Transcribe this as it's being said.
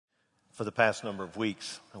For the past number of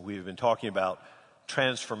weeks, we've been talking about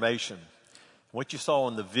transformation. What you saw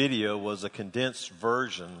in the video was a condensed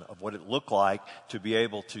version of what it looked like to be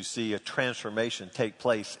able to see a transformation take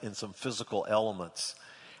place in some physical elements.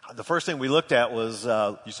 The first thing we looked at was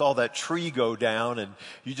you saw that tree go down and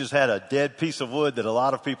you just had a dead piece of wood that a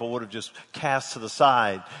lot of people would have just cast to the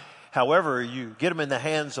side. However, you get them in the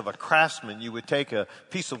hands of a craftsman, you would take a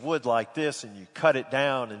piece of wood like this and you cut it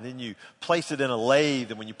down and then you place it in a lathe.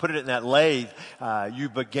 And when you put it in that lathe, you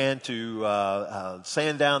began to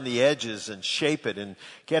sand down the edges and shape it and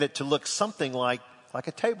get it to look something like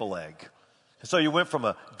a table leg. And so you went from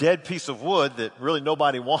a dead piece of wood that really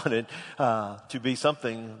nobody wanted to be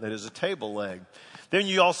something that is a table leg. Then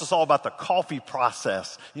you also saw about the coffee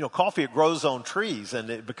process. You know, coffee, it grows on trees and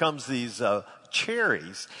it becomes these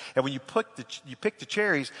cherries. And when you pick the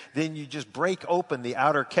cherries, then you just break open the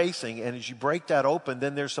outer casing. And as you break that open,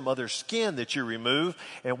 then there's some other skin that you remove.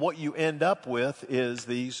 And what you end up with is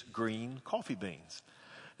these green coffee beans.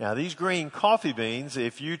 Now, these green coffee beans,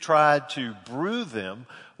 if you tried to brew them,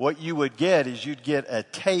 what you would get is you'd get a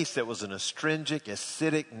taste that was an astringent,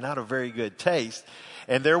 acidic, not a very good taste.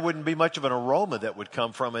 And there wouldn't be much of an aroma that would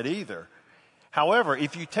come from it either. However,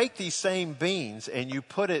 if you take these same beans and you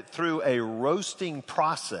put it through a roasting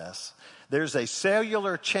process, there's a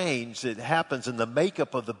cellular change that happens in the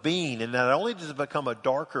makeup of the bean. And not only does it become a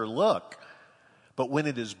darker look, but when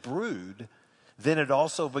it is brewed, then it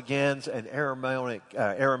also begins an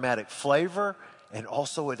aromatic flavor, and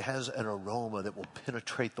also it has an aroma that will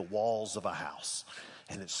penetrate the walls of a house.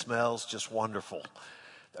 And it smells just wonderful.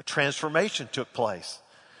 A transformation took place.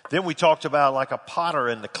 Then we talked about like a potter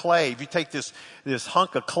and the clay. If you take this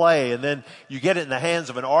hunk of clay and then you get it in the hands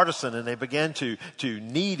of an artisan and they begin to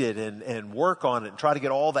knead it and work on it and try to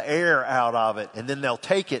get all the air out of it. And then they'll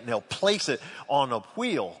take it and they'll place it on a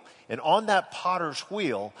wheel. And on that potter's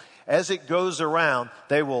wheel, as it goes around,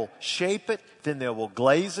 they will shape it, then they will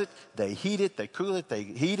glaze it, they heat it, they cool it, they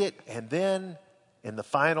heat it, and then in the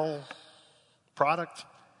final product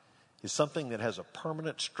is something that has a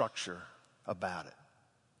permanent structure about it.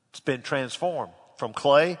 It's been transformed from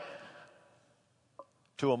clay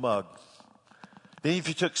to a mug. Then if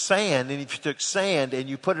you took sand and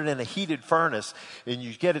you put it in a heated furnace and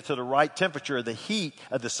you get it to the right temperature, the heat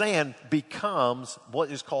of the sand becomes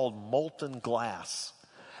what is called molten glass.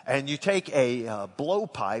 And you take a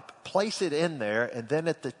blowpipe, place it in there, and then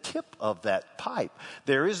at the tip of that pipe,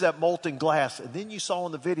 there is that molten glass. And then you saw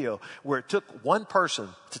in the video where it took one person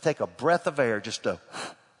to take a breath of air just to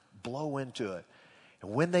blow into it.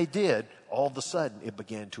 And when they did, all of a sudden, it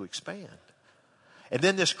began to expand. And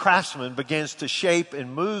then this craftsman begins to shape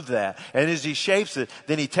and move that. And as he shapes it,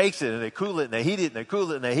 then he takes it and they cool it and they heat it and they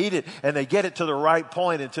cool it and they heat it. And they get it to the right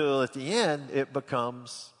point until at the end, it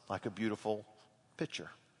becomes like a beautiful picture.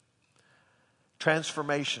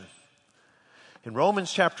 Transformation. In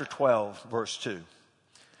Romans chapter 12, verse 2,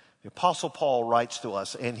 the Apostle Paul writes to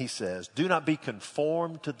us and he says, "Do not be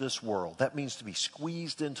conformed to this world." That means to be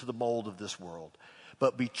squeezed into the mold of this world.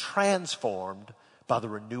 But be transformed by the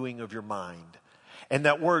renewing of your mind. And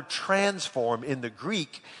that word transform in the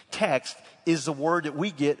Greek text is the word that we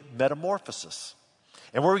get metamorphosis.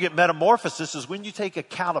 And where we get metamorphosis is when you take a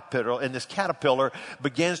caterpillar, and this caterpillar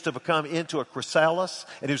begins to become into a chrysalis,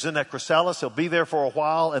 and he's in that chrysalis, he'll be there for a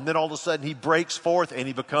while, and then all of a sudden he breaks forth and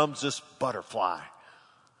he becomes this butterfly.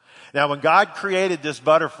 Now when God created this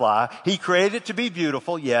butterfly, he created it to be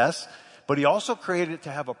beautiful, yes, but he also created it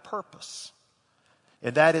to have a purpose.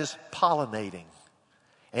 And that is pollinating.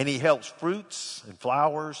 And he helps fruits and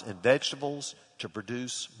flowers and vegetables to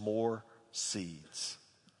produce more seeds.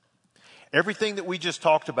 Everything that we just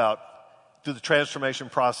talked about through the transformation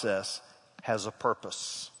process has a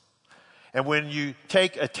purpose. And when you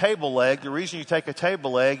take a table leg, the reason you take a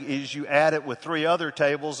table leg is you add it with 3 other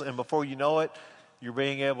tables, and before you know it, you're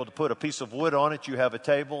being able to put a piece of wood on it, you have a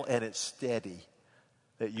table, and it's steady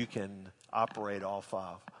that you can operate off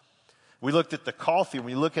of. We looked at the coffee.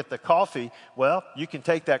 When you look at the coffee, well, you can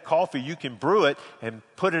take that coffee, you can brew it and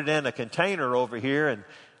put it in a container over here. And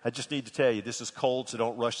I just need to tell you, this is cold, so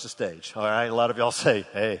don't rush the stage. All right. A lot of y'all say,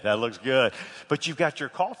 "Hey, that looks good." But you've got your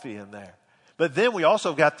coffee in there. But then we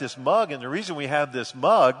also got this mug. And the reason we have this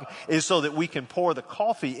mug is so that we can pour the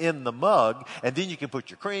coffee in the mug. And then you can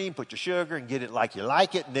put your cream, put your sugar, and get it like you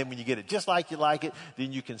like it. And then when you get it just like you like it,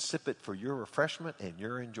 then you can sip it for your refreshment and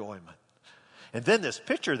your enjoyment. And then this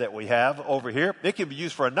pitcher that we have over here, it can be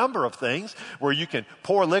used for a number of things where you can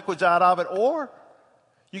pour liquids out of it, or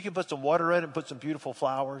you can put some water in it and put some beautiful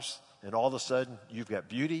flowers, and all of a sudden you've got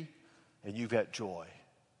beauty and you've got joy.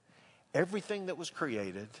 Everything that was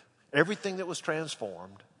created, everything that was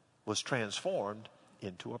transformed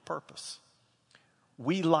into a purpose.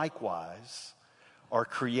 We likewise are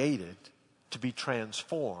created to be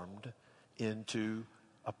transformed into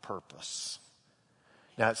a purpose.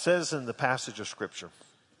 Now it says in the passage of Scripture,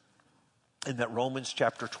 in that Romans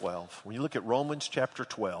chapter 12, when you look at Romans chapter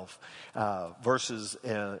 12, verses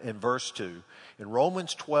in verse 2, in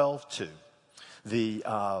Romans 12:2, the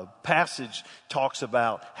passage talks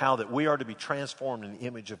about how that we are to be transformed in the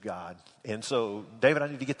image of God. And so, David, I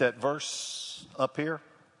need to get that verse up here.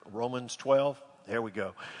 Romans 12. There we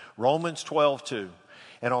go. Romans 12:2.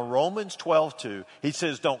 And on Romans 12:2, he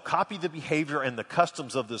says, don't copy the behavior and the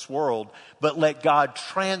customs of this world, but let God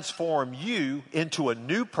transform you into a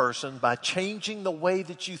new person by changing the way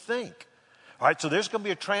that you think. All right, so there's going to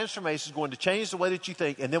be a transformation that's going to change the way that you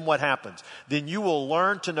think. And then what happens? Then you will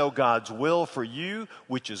learn to know God's will for you,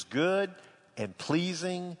 which is good and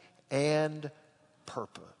pleasing and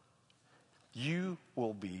perfect. You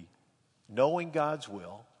will be knowing God's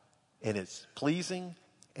will, and it's pleasing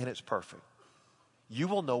and it's perfect. You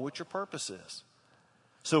will know what your purpose is.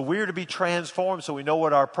 So we're to be transformed so we know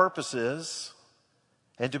what our purpose is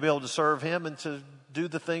and to be able to serve Him and to do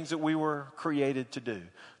the things that we were created to do.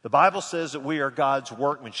 The Bible says that we are God's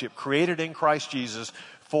workmanship, created in Christ Jesus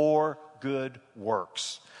for good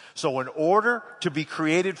works. So in order to be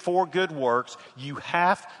created for good works, you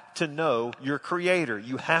have to know your Creator.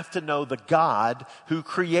 You have to know the God who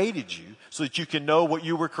created you so that you can know what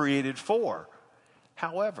you were created for.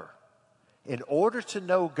 However, in order to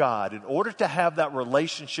know God, in order to have that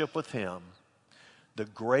relationship with Him, the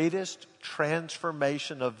greatest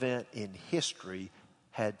transformation event in history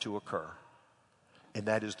had to occur. And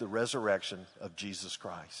that is the resurrection of Jesus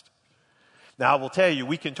Christ. Now, I will tell you,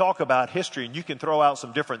 we can talk about history and you can throw out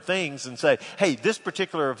some different things and say, hey, this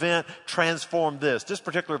particular event transformed this. This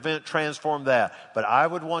particular event transformed that. But I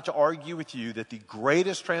would want to argue with you that the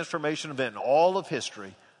greatest transformation event in all of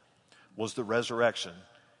history was the resurrection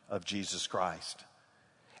of Jesus Christ.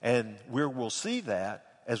 And we'll see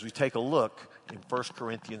that as we take a look in 1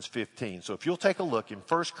 Corinthians 15. So if you'll take a look in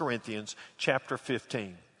 1 Corinthians chapter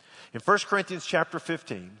 15. In 1 Corinthians chapter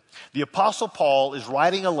 15, the Apostle Paul is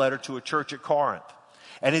writing a letter to a church at Corinth.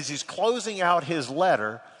 And as he's closing out his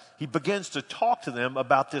letter, he begins to talk to them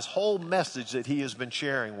about this whole message that he has been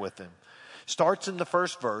sharing with them. Starts in the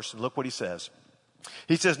first verse, and look what he says.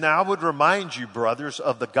 He says, now I would remind you, brothers,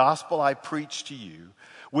 of the gospel I preached to you,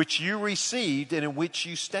 which you received and in which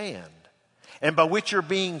you stand, and by which you're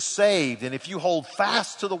being saved. And if you hold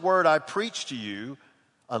fast to the word I preached to you,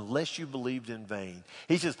 unless you believed in vain.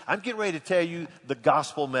 He says, I'm getting ready to tell you the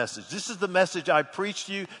gospel message. This is the message I preached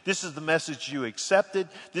to you. This is the message you accepted.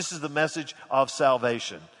 This is the message of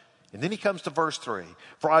salvation. And then he comes to verse 3.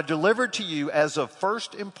 For I delivered to you as of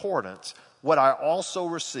first importance what I also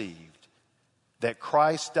received, that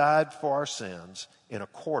Christ died for our sins in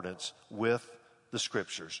accordance with the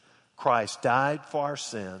Scriptures. Christ died for our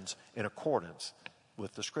sins in accordance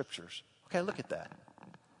with the Scriptures. Okay, look at that.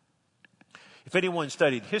 If anyone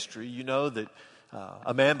studied history, you know that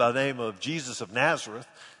a man by the name of Jesus of Nazareth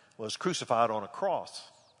was crucified on a cross.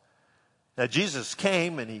 Now, Jesus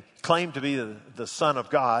came and he claimed to be the Son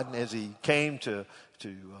of God. And as he came to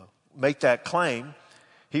make that claim,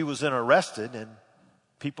 he was then arrested and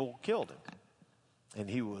people killed him. And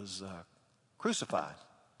he was crucified.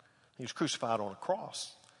 He was crucified on a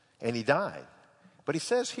cross and he died. But he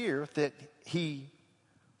says here that he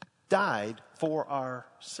died for our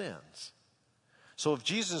sins. So if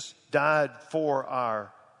Jesus died for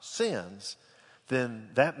our sins, then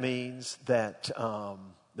that means that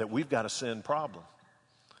that we've got a sin problem.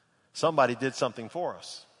 Somebody did something for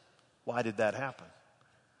us. Why did that happen?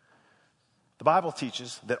 The Bible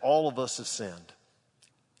teaches that all of us have sinned.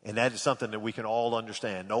 And that is something that we can all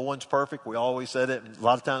understand. No one's perfect. We always said it. And a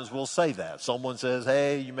lot of times we'll say that. Someone says,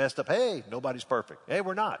 hey, you messed up. Hey, nobody's perfect. Hey,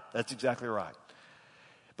 we're not. That's exactly right.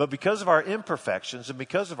 But because of our imperfections and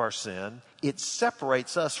because of our sin, it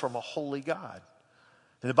separates us from a holy God.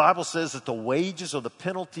 And the Bible says that the wages or the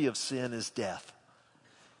penalty of sin is death.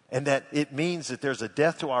 And that it means that there's a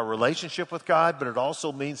death to our relationship with God, but it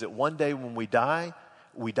also means that one day when we die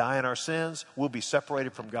in our sins, we'll be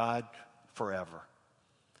separated from God forever.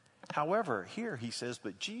 However, here he says,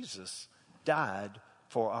 but Jesus died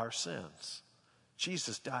for our sins.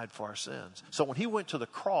 Jesus died for our sins. So when he went to the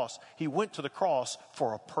cross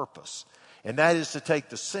for a purpose. And that is to take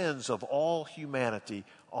the sins of all humanity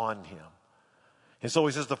on him. And so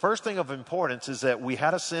he says the first thing of importance is that we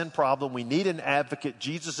had a sin problem. We need an advocate.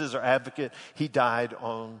 Jesus is our advocate. He died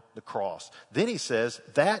on the cross. Then he says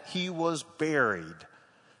that he was buried.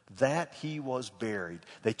 that he was buried.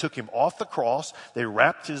 They took him off the cross. They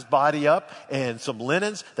wrapped his body up in some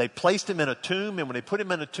linens. They placed him in a tomb. And when they put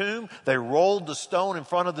him in a tomb, they rolled the stone in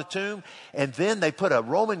front of the tomb. And then they put a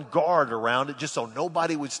Roman guard around it just so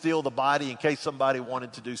nobody would steal the body in case somebody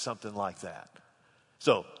wanted to do something like that.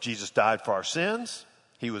 So Jesus died for our sins.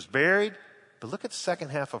 He was buried. But look at the second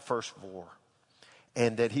half of verse 4.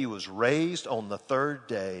 And that he was raised on the third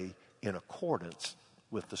day in accordance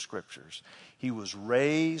with the Scriptures. He was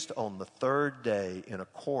raised on the third day in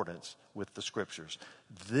accordance with the Scriptures.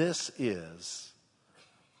 This is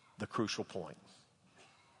the crucial point.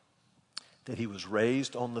 That he was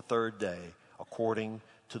raised on the third day according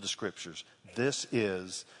to the Scriptures. This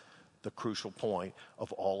is the crucial point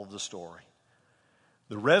of all of the story.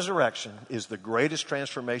 The resurrection is the greatest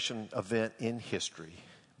transformation event in history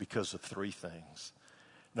because of three things.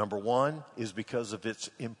 Number one is because of its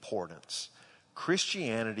importance.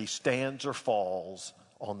 Christianity stands or falls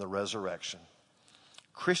on the resurrection.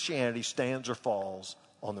 Christianity stands or falls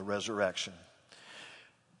on the resurrection.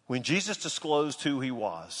 When Jesus disclosed who he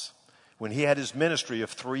was, when he had his ministry of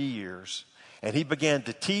 3 years, and he began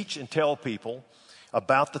to teach and tell people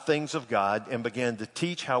about the things of God and began to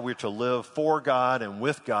teach how we're to live for God and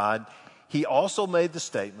with God, he also made the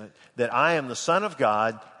statement that I am the Son of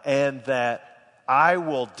God and that I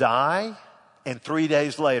will die, and 3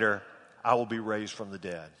 days later, I will be raised from the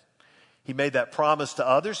dead. He made that promise to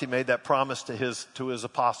others. He made that promise to his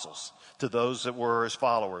apostles, to those that were his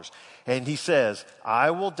followers. And he says,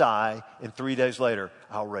 I will die, and 3 days later,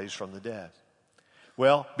 I'll raise from the dead.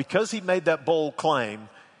 Well, because he made that bold claim,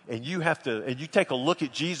 and you take a look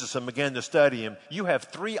at Jesus and begin to study him, you have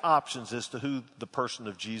three options as to who the person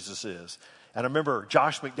of Jesus is. And I remember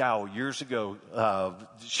Josh McDowell years ago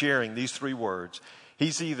sharing these three words.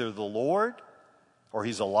 He's either the Lord, or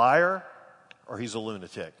he's a liar, or he's a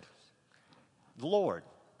lunatic. The Lord.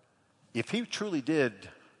 If he truly did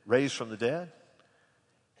raise from the dead,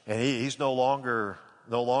 and he's no longer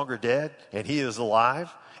dead, and he is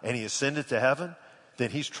alive, and he ascended to heaven, then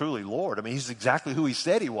he's truly Lord. I mean, he's exactly who he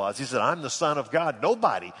said he was. He said, I'm the Son of God.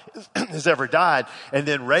 Nobody has ever died and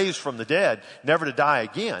then raised from the dead, never to die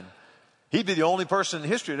again. He'd be the only person in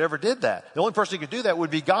history that ever did that. The only person who could do that would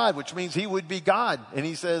be God, which means he would be God. And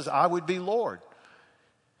he says, I would be Lord.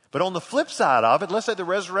 But on the flip side of it, let's say the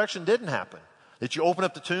resurrection didn't happen. That you open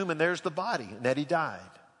up the tomb and there's the body and that he died.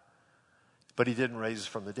 But he didn't raise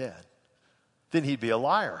from the dead. Then he'd be a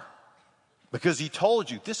liar. Because he told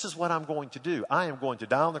you, this is what I'm going to do. I am going to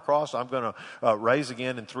die on the cross. I'm going to raise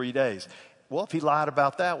again in 3 days. Well, if he lied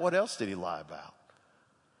about that, what else did he lie about?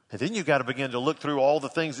 And then you've got to begin to look through all the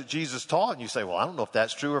things that Jesus taught. And you say, well, I don't know if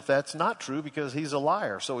that's true or if that's not true because he's a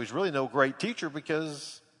liar. So he's really no great teacher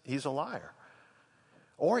because he's a liar.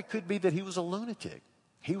 Or it could be that he was a lunatic.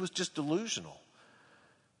 He was just delusional.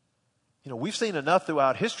 You know, we've seen enough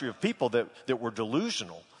throughout history of people that were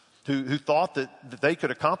delusional, who thought that they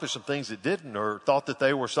could accomplish some things that didn't, or thought that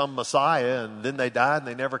they were some Messiah and then they died and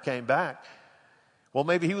they never came back. Well,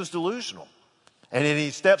 maybe he was delusional. And then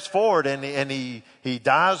he steps forward and he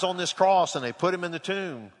dies on this cross and they put him in the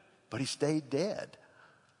tomb, but he stayed dead.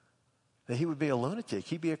 That he would be a lunatic.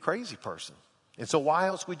 He'd be a crazy person. And so why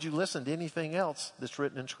else would you listen to anything else that's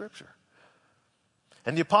written in Scripture?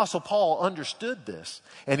 And the Apostle Paul understood this.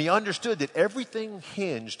 And he understood that everything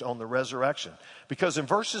hinged on the resurrection. Because in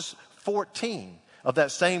verses 14 of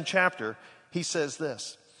that same chapter, he says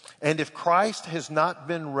this. And if Christ has not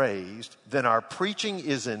been raised, then our preaching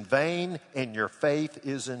is in vain and your faith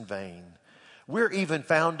is in vain. We're even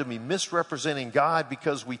found to be misrepresenting God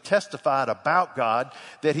because we testified about God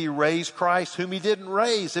that he raised Christ whom he didn't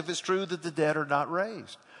raise, if it's true that the dead are not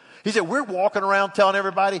raised. He said, we're walking around telling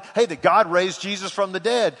everybody, hey, that God raised Jesus from the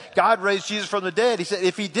dead. God raised Jesus from the dead. He said,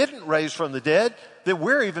 if he didn't raise from the dead, then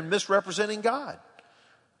we're even misrepresenting God.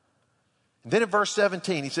 And then in verse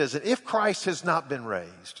 17, he says that if Christ has not been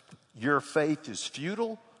raised, your faith is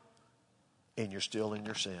futile and you're still in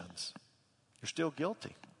your sins. You're still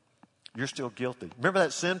guilty. You're still guilty. Remember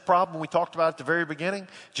that sin problem we talked about at the very beginning?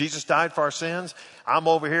 Jesus died for our sins. I'm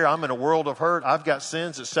over here. I'm in a world of hurt. I've got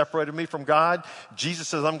sins that separated me from God. Jesus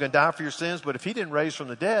says, I'm going to die for your sins. But if he didn't raise from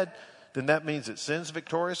the dead, then that means that sin's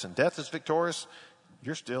victorious and death is victorious.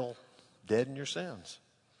 You're still dead in your sins.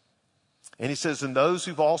 And he says, and those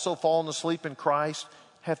who've also fallen asleep in Christ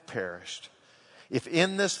have perished. If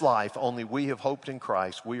in this life only we have hoped in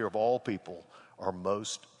Christ, we of all people are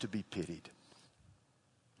most to be pitied.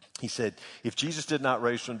 He said, if Jesus did not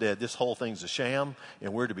raise from the dead, this whole thing's a sham,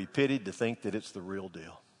 and we're to be pitied to think that it's the real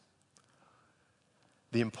deal.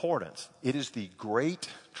 The importance. It is the great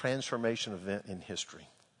transformation event in history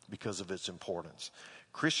because of its importance.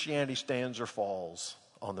 Christianity stands or falls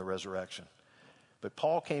on the resurrection. But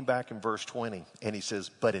Paul came back in verse 20 and he says,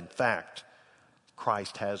 but in fact,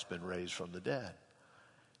 Christ has been raised from the dead.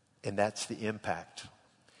 And that's the impact.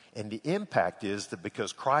 And the impact is that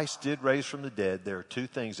because Christ did raise from the dead, there are two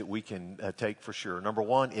things that we can take for sure. Number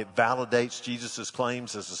one, it validates Jesus'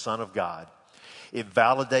 claims as the Son of God. It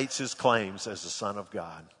validates his claims as the Son of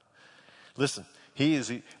God. Listen, he is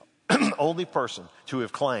the only person to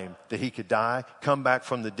have claimed that he could die, come back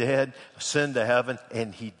from the dead, ascend to heaven,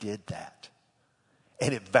 and he did that.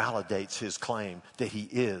 And it validates his claim that he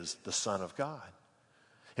is the Son of God.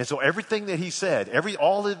 And so everything that he said,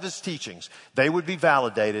 all of his teachings, they would be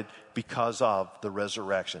validated because of the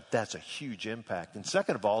resurrection. That's a huge impact. And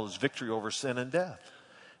second of all is victory over sin and death.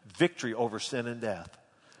 Victory over sin and death.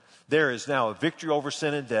 There is now a victory over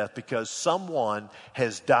sin and death because someone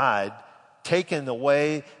has died, taken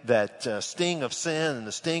away that sting of sin and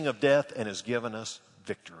the sting of death, and has given us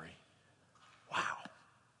victory. Wow.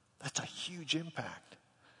 That's a huge impact.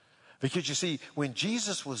 Because you see, when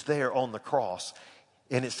Jesus was there on the cross,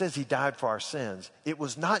 and it says he died for our sins, it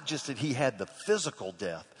was not just that he had the physical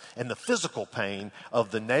death and the physical pain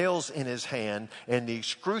of the nails in his hand and the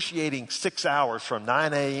excruciating 6 hours from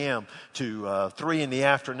 9 a.m. to 3 in the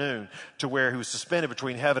afternoon to where he was suspended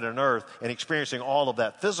between heaven and earth and experiencing all of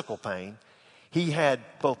that physical pain. He had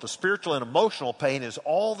both the spiritual and emotional pain as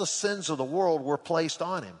all the sins of the world were placed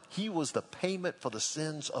on him. He was the payment for the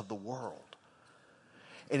sins of the world.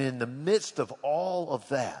 And in the midst of all of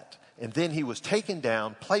that, and then he was taken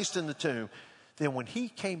down, placed in the tomb. Then when he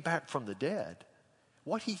came back from the dead,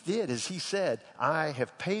 what he did is he said, I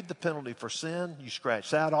have paid the penalty for sin. You scratch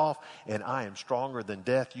that off. And I am stronger than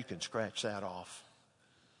death. You can scratch that off.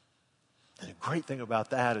 And the great thing about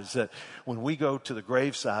that is that when we go to the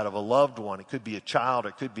graveside of a loved one, it could be a child,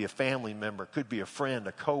 it could be a family member, it could be a friend,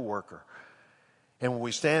 a coworker. And when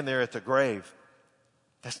we stand there at the grave,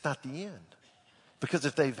 that's not the end. Because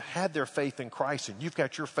if they've had their faith in Christ and you've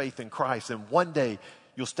got your faith in Christ, then one day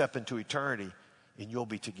you'll step into eternity and you'll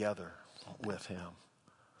be together with him.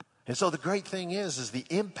 And so the great thing is the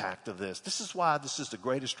impact of this. This is why this is the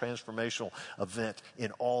greatest transformational event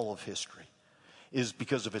in all of history. Is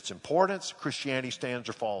because of its importance, Christianity stands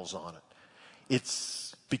or falls on it.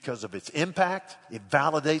 It's because of its impact. It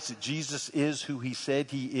validates that Jesus is who he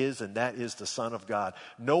said he is, and that is the Son of God.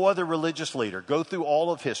 No other religious leader, go through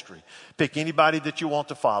all of history, pick anybody that you want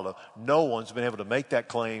to follow. No one's been able to make that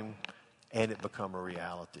claim and it become a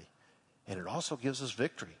reality. And it also gives us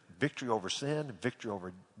victory. Victory over sin, victory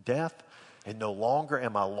over death. And no longer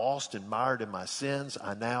am I lost and mired in my sins.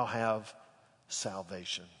 I now have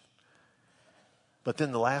salvation. But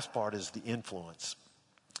then the last part is the influence.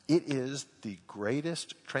 It is the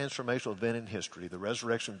greatest transformational event in history, the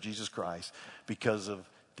resurrection of Jesus Christ, because of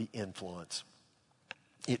the influence.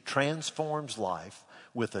 It transforms life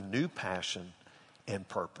with a new passion and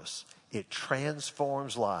purpose. It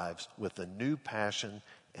transforms lives with a new passion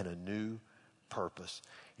and a new purpose.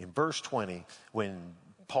 In verse 20, when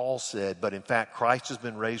Paul said, but in fact Christ has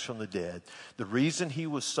been raised from the dead, the reason he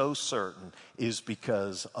was so certain is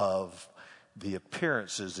because of the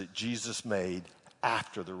appearances that Jesus made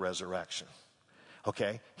after the resurrection.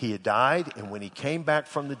 Okay? He had died, and when he came back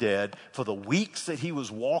from the dead, for the weeks that he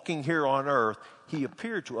was walking here on earth, he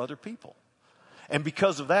appeared to other people. And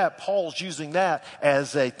because of that, Paul's using that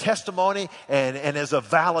as a testimony and as a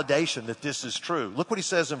validation that this is true. Look what he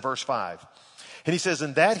says in verse 5. And he says,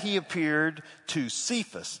 and that he appeared to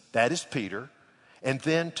Cephas, that is Peter, and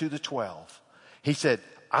then to the 12. He said,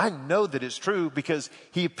 I know that it's true because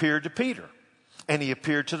he appeared to Peter. And he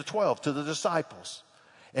appeared to the 12, to the disciples.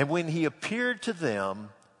 And when he appeared to them,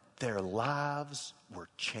 their lives were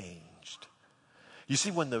changed. You see,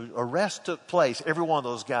 when the arrest took place, every one of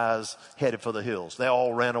those guys headed for the hills. They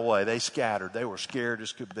all ran away. They scattered. They were scared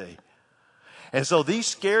as could be. And so these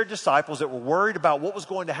scared disciples that were worried about what was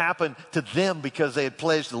going to happen to them because they had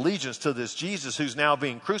pledged allegiance to this Jesus who's now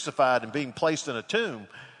being crucified and being placed in a tomb,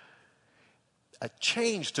 a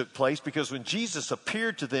change took place because when Jesus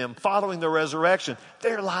appeared to them following the resurrection,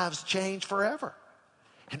 their lives changed forever.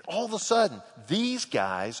 And all of a sudden, these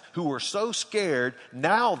guys who were so scared,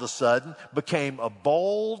 now all of a sudden became a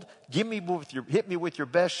bold, hit me with your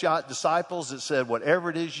best shot disciples that said, whatever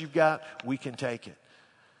it is you've got, we can take it.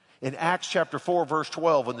 In Acts chapter 4, verse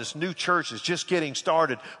 12, when this new church is just getting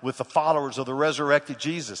started with the followers of the resurrected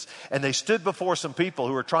Jesus, and they stood before some people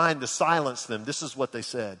who were trying to silence them, this is what they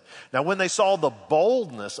said. Now, when they saw the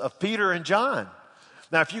boldness of Peter and John,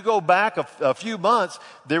 now if you go back a few months,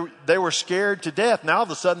 they were scared to death. Now all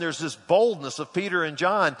of a sudden there's this boldness of Peter and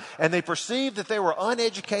John, and they perceived that they were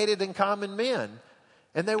uneducated and common men,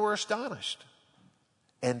 and they were astonished.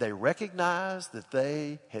 and they recognized that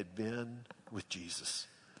they had been with Jesus.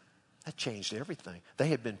 That changed everything. They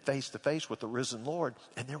had been face to face with the risen Lord,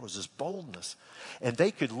 and there was this boldness. And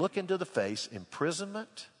they could look into the face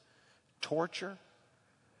imprisonment, torture,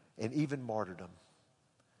 and even martyrdom.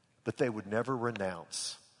 But they would never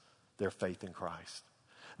renounce their faith in Christ.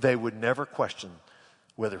 They would never question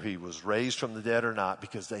whether he was raised from the dead or not,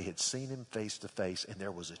 because they had seen him face to face, and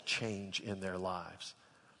there was a change in their lives.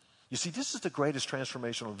 You see, this is the greatest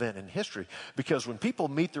transformational event in history, because when people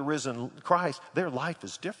meet the risen Christ, their life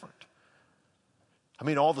is different. I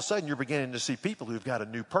mean, all of a sudden you're beginning to see people who've got a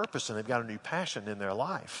new purpose and they've got a new passion in their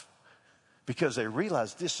life, because they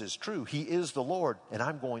realize this is true. He is the Lord, and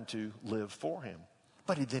I'm going to live for him.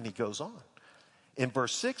 But then he goes on. In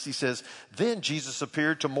verse 6, he says, then Jesus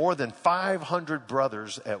appeared to more than 500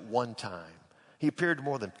 brothers at one time. He appeared to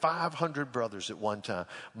more than 500 brothers at one time,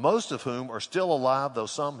 most of whom are still alive, though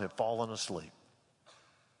some have fallen asleep.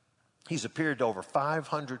 He's appeared to over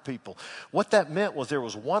 500 people. What that meant was there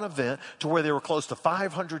was one event to where there were close to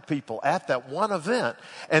 500 people at that one event,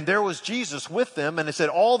 and there was Jesus with them, and it said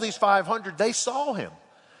all these 500, they saw him.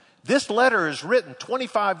 This letter is written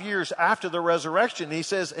 25 years after the resurrection. He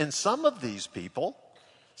says, and some of these people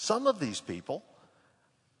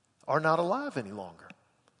are not alive any longer.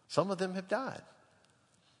 Some of them have died.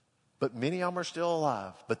 But many of them are still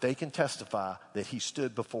alive, but they can testify that he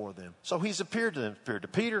stood before them. So he's appeared to them, appeared to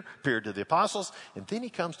Peter, appeared to the apostles, and then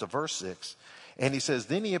he comes to verse 6, and he says,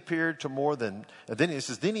 then he appeared to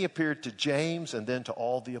James, and then to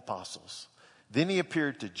all the apostles. Then he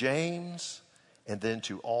appeared to James, and then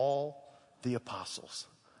to all the apostles.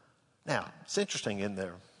 Now, it's interesting in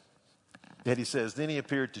there that he says, then he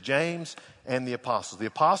appeared to James and the apostles. The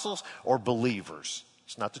apostles are believers.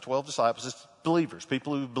 It's not the 12 disciples, it's believers,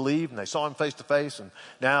 people who believed and they saw him face to face, and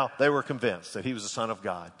now they were convinced that he was the Son of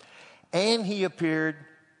God. And he appeared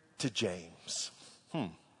to James. I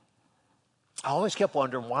always kept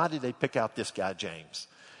wondering, why did they pick out this guy, James?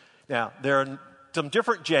 Now, there are some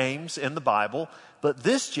different James in the Bible, but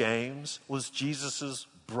this James was Jesus'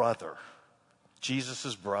 brother.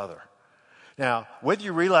 Jesus' brother. Now, whether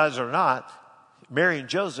you realize it or not, Mary and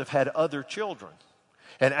Joseph had other children.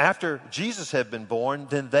 And after Jesus had been born,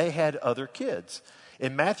 then they had other kids.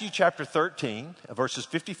 In Matthew chapter 13, verses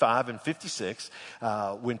 55 and 56,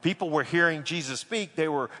 when people were hearing Jesus speak, they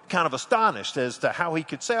were kind of astonished as to how he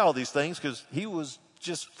could say all these things, because he was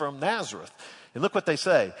just from Nazareth. And look what they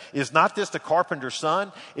say. Is not this the carpenter's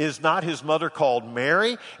son? Is not his mother called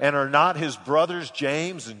Mary? And are not his brothers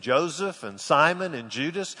James and Joseph and Simon and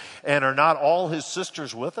Judas? And are not all his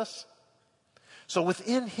sisters with us? So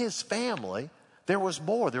within his family, there was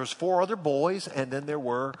more. There was 4 other boys, and then there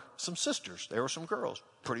were some sisters. There were some girls.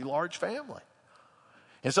 Pretty large family.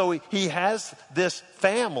 And so he has this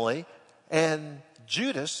family, and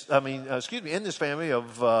in this family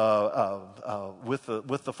with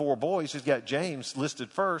the 4 boys, he's got James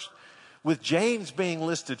listed first. With James being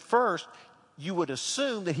listed first, you would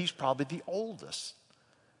assume that he's probably the oldest.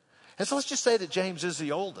 And so let's just say that James is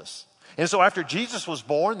the oldest. And so after Jesus was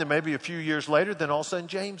born, then maybe a few years later, then all of a sudden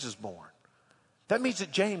James is born. That means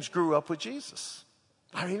that James grew up with Jesus.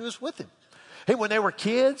 I mean, he was with him. Hey, when they were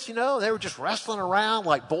kids, they were just wrestling around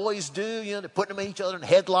like boys do. They're putting them in each other in a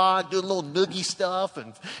headlock, doing little noogie stuff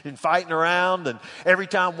and fighting around. And every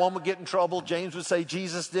time one would get in trouble, James would say,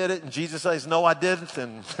 Jesus did it. And Jesus says, no, I didn't.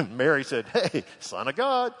 And Mary said, hey, Son of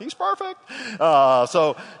God, he's perfect.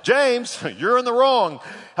 So James, you're in the wrong.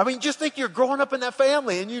 I mean, just think you're growing up in that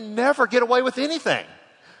family and you never get away with anything.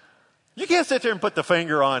 You can't sit there and put the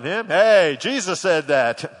finger on him. Hey, Jesus said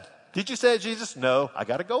that. Did you say Jesus? No, I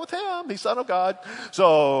got to go with him. He's Son of God.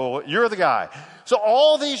 So you're the guy. So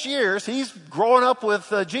all these years, he's growing up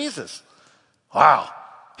with Jesus. Wow.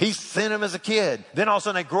 He's seen him as a kid. Then all of a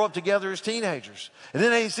sudden they grow up together as teenagers. And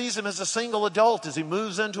then he sees him as a single adult as he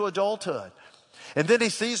moves into adulthood. And then he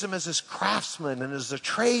sees him as his craftsman and as a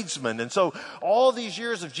tradesman. And so all these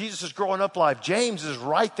years of Jesus' growing up life, James is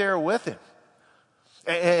right there with him.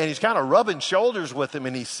 And he's kind of rubbing shoulders with him,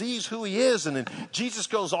 and he sees who he is, and then Jesus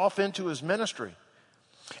goes off into his ministry.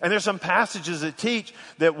 And there's some passages that teach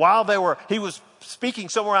that while he was speaking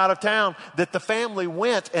somewhere out of town, that the family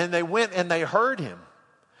went and they heard him.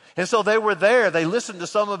 And so they were there, they listened to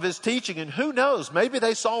some of his teaching, and who knows, maybe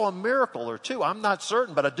they saw a miracle or two. I'm not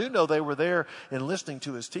certain, but I do know they were there and listening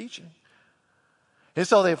to his teaching. And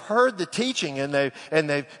so they've heard the teaching and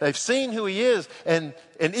they've seen who he is. And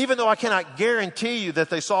even though I cannot guarantee you that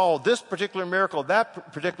they saw this particular miracle,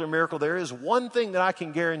 that particular miracle, there is one thing that I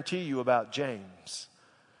can guarantee you about James.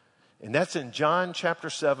 And that's in John chapter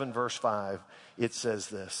 7, verse 5. It says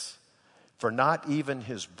this, for not even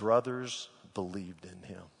his brothers believed in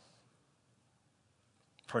him.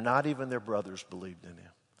 For not even their brothers believed in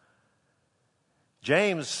him.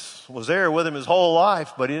 James was there with him his whole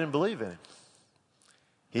life, but he didn't believe in him.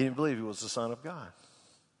 He didn't believe he was the Son of God.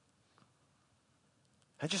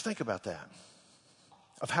 And just think about that,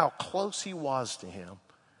 of how close he was to him.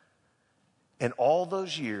 And all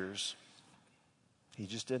those years, he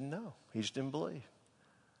just didn't know. He just didn't believe.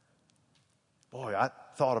 Boy, I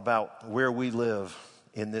thought about where we live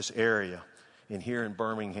in this area, in here in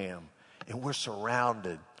Birmingham, and we're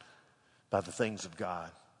surrounded by the things of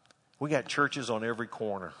God. We got churches on every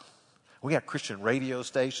corner. We got Christian radio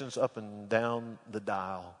stations up and down the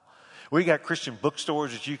dial. We got Christian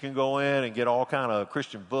bookstores that you can go in and get all kind of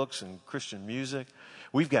Christian books and Christian music.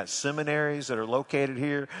 We've got seminaries that are located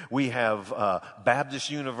here. We have Baptist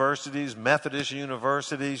universities, Methodist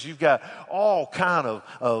universities. You've got all kind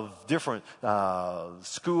of different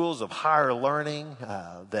schools of higher learning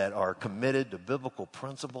that are committed to biblical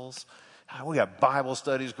principles. We got Bible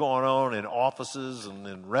studies going on in offices and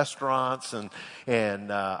in restaurants.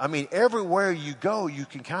 And I mean, everywhere you go, you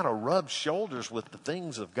can kind of rub shoulders with the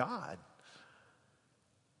things of God.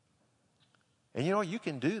 And you know, you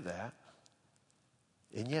can do that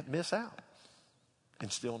and yet miss out and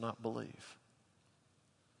still not believe.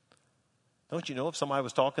 Don't you know if somebody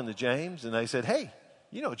was talking to James and they said, hey,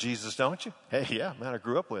 you know Jesus, don't you? Hey, yeah, man, I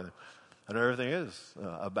grew up with him. I know everything is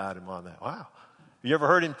about him on that. Wow. You ever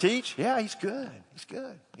heard him teach? Yeah, he's good. He's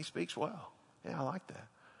good. He speaks well. Yeah, I like that.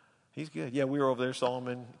 He's good. Yeah, we were over there, saw him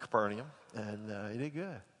in Capernaum, and he did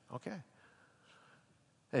good. Okay.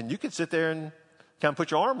 And you could sit there and kind of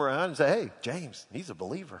put your arm around and say, hey, James, he's a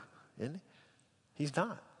believer, isn't he? He's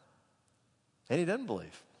not. And he doesn't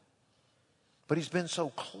believe. But he's been so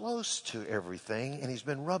close to everything, and he's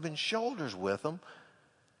been rubbing shoulders with them,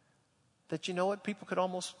 that you know what? People could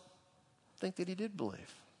almost think that he did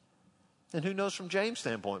believe. And who knows from James'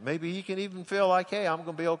 standpoint? Maybe he can even feel like, hey, I'm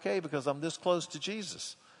going to be okay because I'm this close to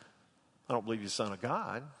Jesus. I don't believe he's the Son of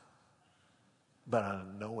God, but I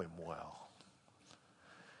know him well.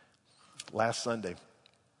 Last Sunday,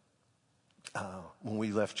 when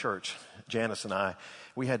we left church, Janice and I,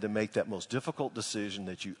 we had to make that most difficult decision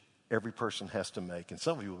that every person has to make. And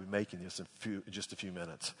some of you will be making this in just a few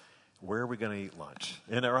minutes. Where are we going to eat lunch?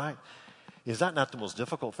 Isn't that right? Is that not the most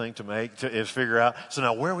difficult thing to make, is figure out? So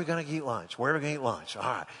now, where are we going to eat lunch? Where are we going to eat lunch? All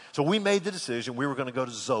right. So we made the decision. We were going to go to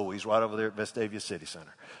Zoe's right over there at Vestavia City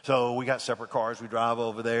Center. So we got separate cars. We drive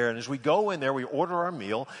over there. And as we go in there, we order our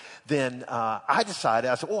meal. Then I said,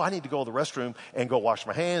 I need to go to the restroom and go wash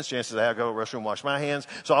my hands. Chances are I go to the restroom and wash my hands.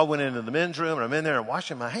 So I went into the men's room, and I'm in there and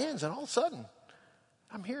washing my hands. And all of a sudden,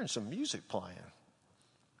 I'm hearing some music playing.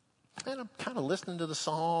 And I'm kind of listening to the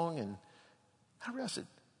song. And I realized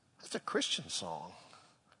that's a Christian song.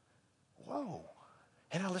 Whoa.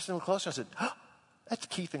 And I listened a little closer. I said, that's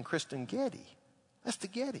Keith and Kristen Getty. That's the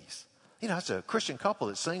Gettys. You know, it's a Christian couple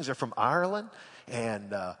that sings. They're from Ireland.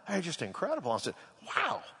 And they're just incredible. I said,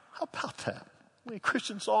 wow, how about that? A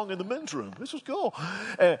Christian song in the men's room. This was cool.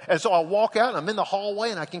 And so I walk out, and I'm in the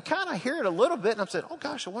hallway, and I can kind of hear it a little bit. And I'm saying, oh,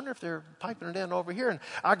 gosh, I wonder if they're piping it in over here. And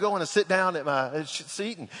I go in and sit down at my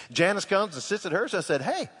seat, and Janice comes and sits at hers. I said,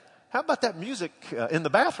 hey, how about that music in the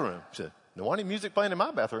bathroom? She said, no any music playing in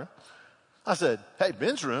my bathroom. I said, hey,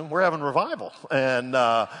 men's room, we're having revival. And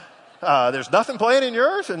there's nothing playing in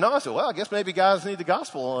yours? And no, I said, well, I guess maybe guys need the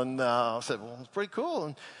gospel. And I said, well, it's pretty cool.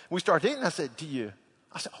 And we started eating. I said,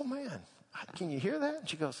 I said, oh, man, can you hear that? And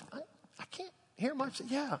she goes, I can't hear much. I said,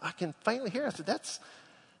 yeah, I can faintly hear it. I said, that's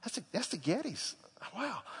the Gettys.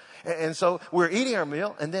 Wow. And so we're eating our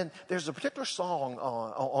meal, and then there's a particular song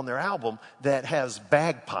on their album that has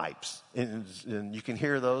bagpipes, and you can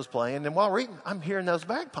hear those playing. And while we're eating, I'm hearing those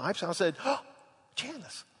bagpipes, and I said, oh,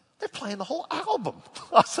 Janice, they're playing the whole album.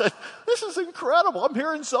 I said, this is incredible. I'm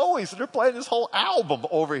hearing Zoe, so they're playing this whole album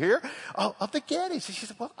over here of the Gettys. And she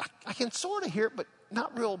said, well, I can sort of hear it, but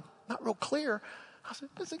not real clear. I said,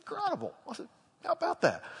 that's incredible. I said, how about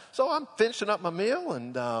that? So I'm finishing up my meal,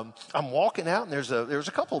 and I'm walking out, and there's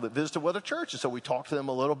a couple that visited with a church, and so we talked to them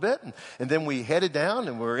a little bit, and then we headed down,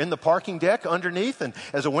 and we're in the parking deck underneath, and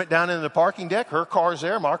as I went down into the parking deck, her car's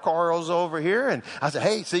there, my car is over here, and I said,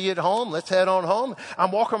 hey, see you at home, let's head on home.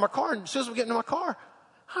 I'm walking my car, and as soon as we get into my car,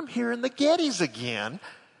 I'm hearing the Gettys again,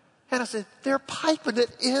 and I said, they're piping it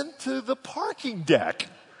into the parking deck.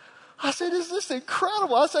 I said, is this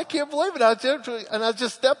incredible? I said, I can't believe it. I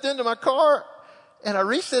just stepped into my car, and I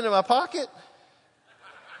reached into my pocket.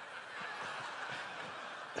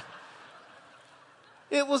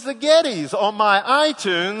 It was the Gettys on my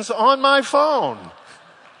iTunes on my phone.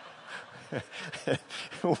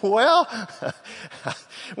 Well,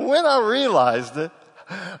 when I realized it,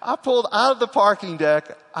 I pulled out of the parking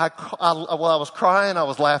deck. While I was crying, I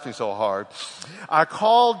was laughing so hard. I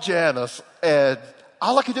called Janice, and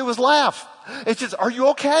all I could do was laugh. It's just, are you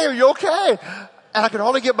okay? Are you okay? And I could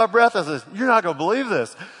hardly get my breath. I said, you're not going to believe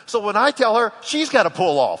this. So when I tell her, she's got to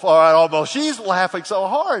pull off. All right, almost. She's laughing so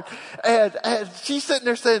hard. And she's sitting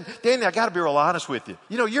there saying, Danny, I got to be real honest with you.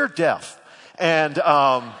 You know, you're deaf. And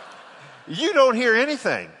you don't hear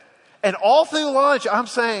anything. And all through lunch, I'm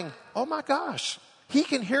saying, oh my gosh, he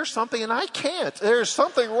can hear something and I can't. There's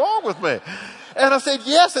something wrong with me. And I said,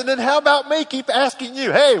 yes. And then how about me keep asking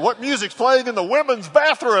you, hey, what music's playing in the women's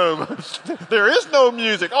bathroom? There is no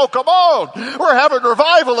music. Oh, come on. We're having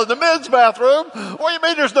revival in the men's bathroom. What do you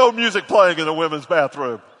mean there's no music playing in the women's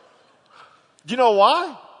bathroom? Do you know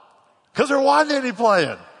why? Because there wasn't any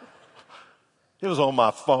playing. It was on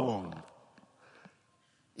my phone.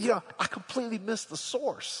 You know, I completely missed the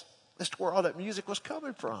source as to where all that music was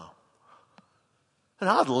coming from. And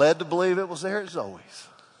I was led to believe it was there as always.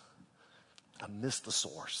 I missed the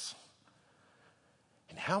source.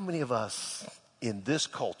 And how many of us in this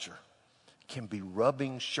culture can be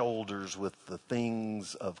rubbing shoulders with the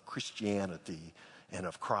things of Christianity and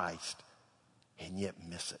of Christ and yet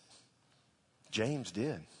miss it? James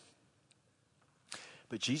did.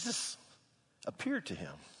 But Jesus appeared to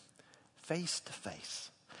him face to face.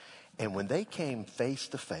 And when they came face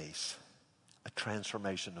to face, a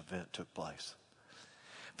transformation event took place.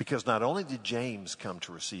 Because not only did James come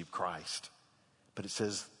to receive Christ, but it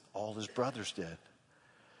says all his brothers did.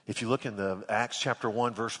 If you look in the Acts chapter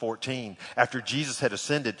 1, verse 14, after Jesus had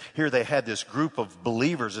ascended, here they had this group of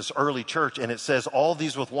believers, this early church, and it says all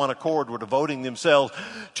these with one accord were devoting themselves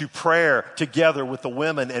to prayer together with the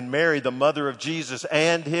women and Mary, the mother of Jesus,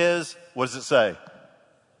 and his, what does it say?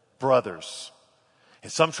 Brothers.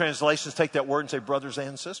 And some translations take that word and say brothers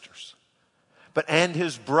and sisters. But and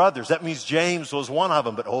his brothers, that means James was one of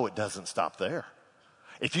them, but it doesn't stop there.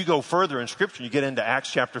 If you go further in Scripture, you get into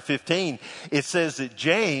Acts chapter 15, it says that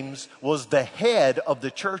James was the head of the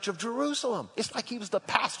church of Jerusalem. It's like he was the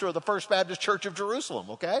pastor of the First Baptist Church of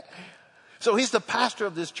Jerusalem, okay? So he's the pastor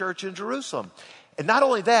of this church in Jerusalem. And not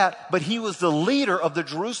only that, but he was the leader of the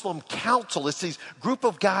Jerusalem Council. It's these group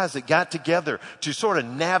of guys that got together to sort of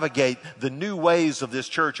navigate the new ways of this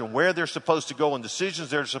church and where they're supposed to go and decisions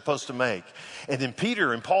they're supposed to make. And then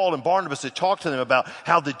Peter and Paul and Barnabas had talked to them about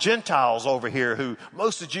how the Gentiles over here, who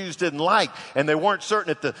most of the Jews didn't like, and they weren't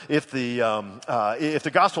certain if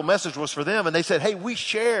the gospel message was for them. And they said, hey, we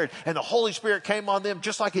shared, and the Holy Spirit came on them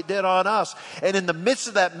just like it did on us. And in the midst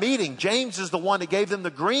of that meeting, James is the one that gave them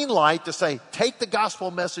the green light to say, take the gospel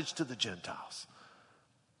message to the Gentiles.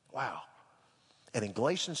 Wow. And in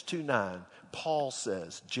Galatians 2:9, Paul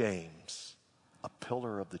says, James, a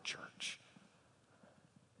pillar of the church.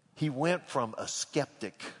 He went from a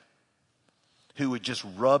skeptic who had just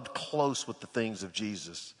rubbed close with the things of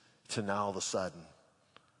Jesus to now all of a sudden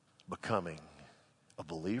becoming a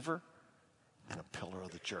believer and a pillar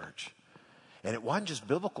of the church. And it wasn't just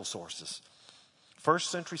biblical sources.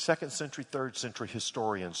 First century, second century, third century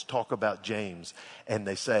historians talk about James, and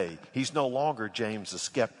they say he's no longer James the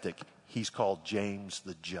skeptic. He's called James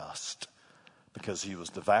the just because he was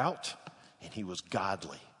devout and he was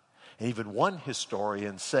godly. And even one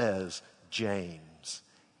historian says, James,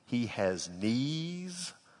 he has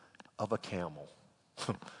knees of a camel.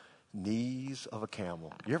 Knees of a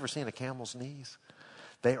camel. You ever seen a camel's knees?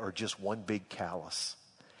 They are just one big callus.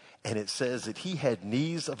 And it says that he had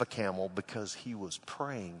knees of a camel because he was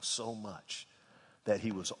praying so much that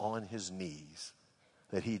he was on his knees,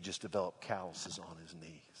 that he just developed calluses on his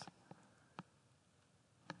knees.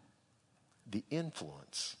 The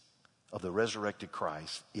influence of the resurrected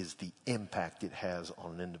Christ is the impact it has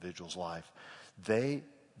on an individual's life.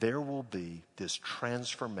 There will be this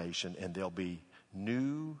transformation, and there'll be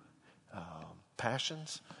new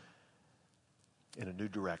passions in a new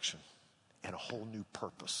direction and a whole new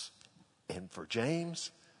purpose. And for James,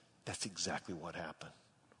 that's exactly what happened.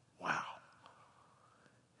 Wow.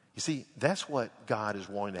 You see, that's what God is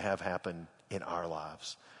wanting to have happen in our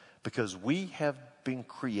lives, because we have been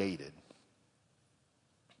created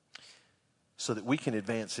so that we can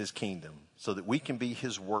advance his kingdom, so that we can be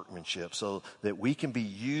his workmanship, so that we can be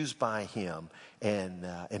used by him and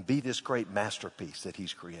be this great masterpiece that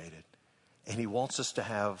he's created. And he wants us to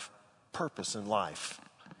have purpose in life.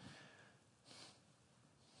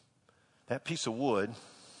 That piece of wood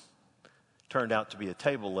turned out to be a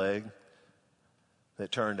table leg that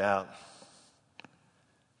turned out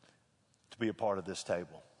to be a part of this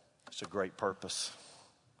table. It's a great purpose.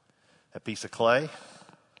 That piece of clay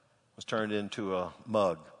was turned into a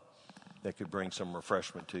mug that could bring some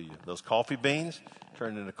refreshment to you. Those coffee beans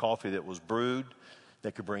turned into coffee that was brewed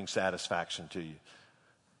that could bring satisfaction to you.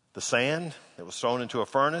 The sand that was thrown into a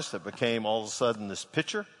furnace that became all of a sudden this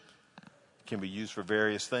pitcher can be used for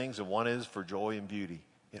various things, and one is for joy and beauty.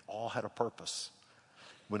 It all had a purpose.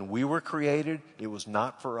 When we were created, it was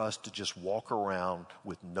not for us to just walk around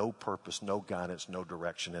with no purpose, no guidance, no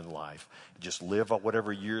direction in life. Just live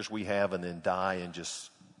whatever years we have and then die and just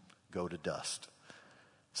go to dust.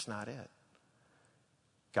 It's not it.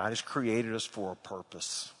 God has created us for a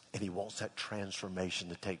purpose, and he wants that transformation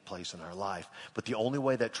to take place in our life. But the only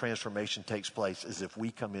way that transformation takes place is if we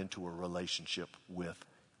come into a relationship with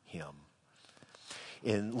him.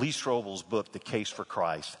 In Lee Strobel's book, The Case for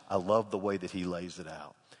Christ, I love the way that he lays it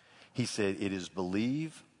out. He said, it is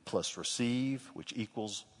believe plus receive, which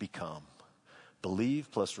equals become. Believe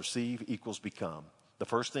plus receive equals become. The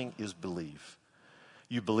first thing is believe.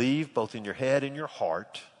 You believe both in your head and your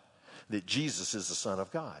heart that Jesus is the Son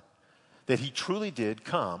of God, that he truly did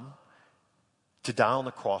come to die on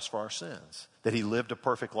the cross for our sins, that he lived a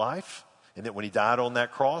perfect life, and that when he died on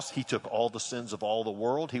that cross, he took all the sins of all the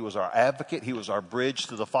world. He was our advocate. He was our bridge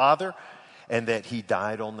to the Father, and that he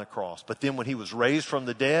died on the cross. But then when he was raised from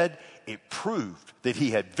the dead, it proved that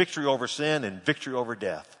he had victory over sin and victory over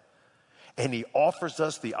death. And he offers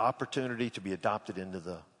us the opportunity to be adopted into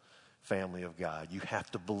the family of God. You have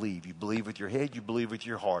to believe. You believe with your head, you believe with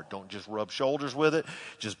your heart. Don't just rub shoulders with it,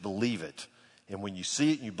 just believe it. And when you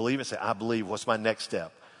see it and you believe it, say, I believe. What's my next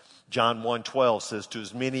step? John 1:12 says, to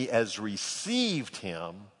as many as received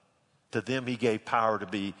him, to them he gave power to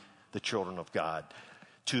be the children of God.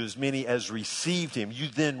 To as many as received him, you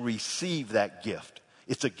then receive that gift.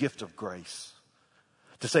 It's a gift of grace.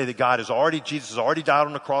 To say that Jesus has already died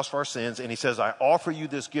on the cross for our sins, and he says, I offer you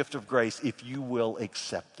this gift of grace if you will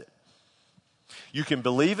accept it. You can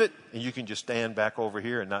believe it, and you can just stand back over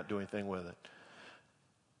here and not do anything with it.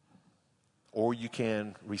 Or you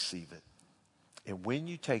can receive it. And when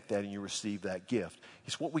you take that and you receive that gift,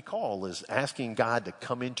 it's what we call is asking God to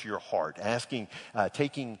come into your heart,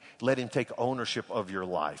 let him take ownership of your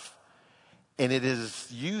life. And it is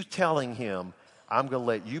you telling him, I'm going to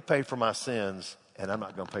let you pay for my sins, and I'm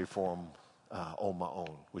not going to pay for them on my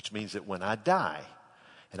own. Which means that when I die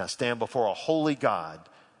and I stand before a holy God,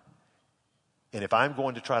 and if I'm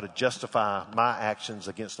going to try to justify my actions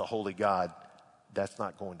against a holy God, that's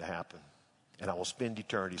not going to happen. And I will spend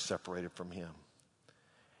eternity separated from him.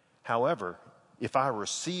 However, if I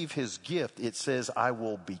receive his gift, it says I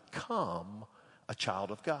will become a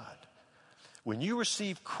child of God. When you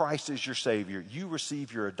receive Christ as your Savior, you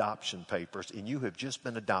receive your adoption papers, and you have just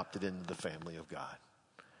been adopted into the family of God.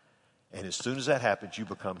 And as soon as that happens, you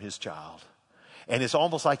become his child. And it's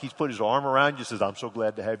almost like he's put his arm around you and says, I'm so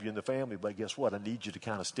glad to have you in the family, but guess what? I need you to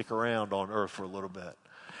kind of stick around on earth for a little bit.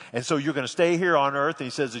 And so you're going to stay here on earth. And he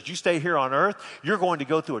says, as you stay here on earth, you're going to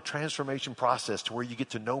go through a transformation process to where you get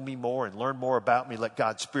to know me more and learn more about me, let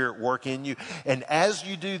God's Spirit work in you. And as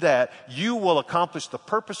you do that, you will accomplish the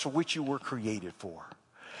purpose for which you were created for.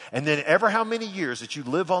 And then ever how many years that you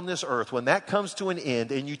live on this earth, when that comes to an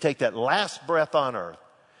end and you take that last breath on earth,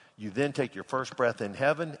 you then take your first breath in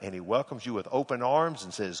heaven, and he welcomes you with open arms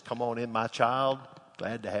and says, come on in, my child.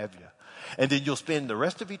 Glad to have you. And then you'll spend the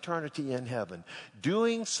rest of eternity in heaven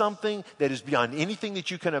doing something that is beyond anything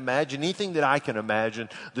that you can imagine, anything that I can imagine,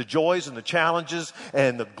 the joys and the challenges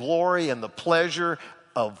and the glory and the pleasure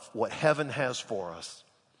of what heaven has for us.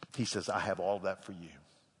 He says, I have all of that for you.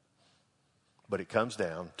 But it comes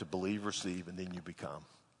down to believe, receive, and then you become.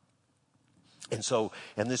 And so,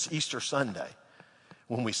 in this Easter Sunday,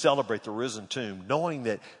 when we celebrate the risen tomb, knowing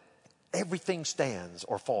that everything stands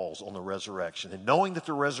or falls on the resurrection, and knowing that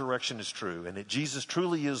the resurrection is true and that Jesus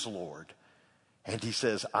truly is Lord, and he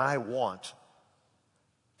says, I want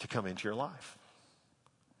to come into your life.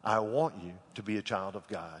 I want you to be a child of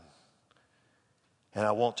God. And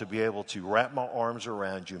I want to be able to wrap my arms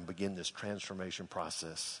around you and begin this transformation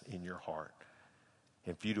process in your heart,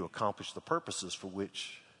 and for you to accomplish the purposes for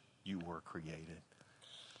which you were created.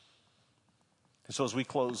 And so as we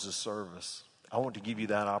close this service, I want to give you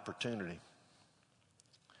that opportunity.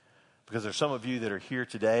 Because there's some of you that are here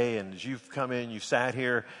today, and as you've come in, you've sat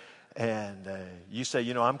here, and you say,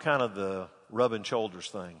 I'm kind of the rubbing shoulders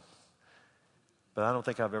thing. But I don't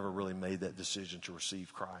think I've ever really made that decision to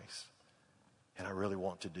receive Christ. And I really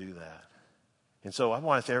want to do that. And so I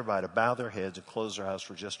want everybody to bow their heads and close their eyes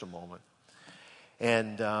for just a moment.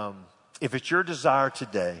 And if it's your desire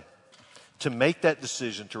today to make that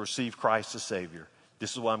decision to receive Christ as Savior,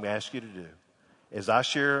 this is what I'm going to ask you to do. As I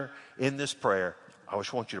share in this prayer, I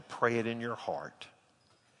just want you to pray it in your heart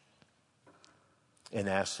and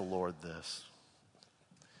ask the Lord this.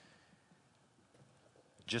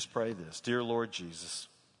 Just pray this. Dear Lord Jesus,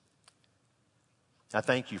 I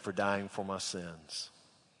thank you for dying for my sins.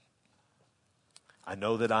 I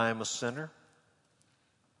know that I am a sinner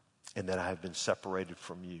and that I have been separated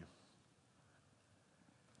from you.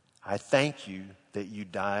 I thank you that you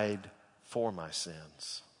died for my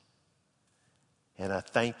sins. And I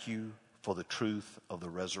thank you for the truth of the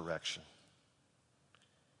resurrection.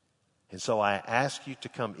 And so I ask you to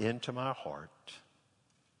come into my heart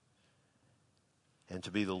and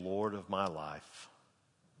to be the Lord of my life.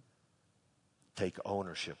 Take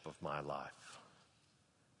ownership of my life.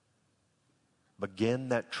 Begin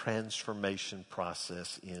that transformation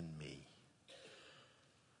process in me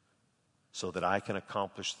so that I can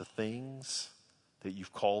accomplish the things that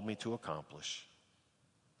you've called me to accomplish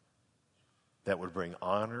that would bring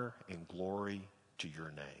honor and glory to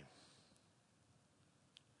your name.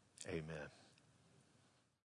 Amen.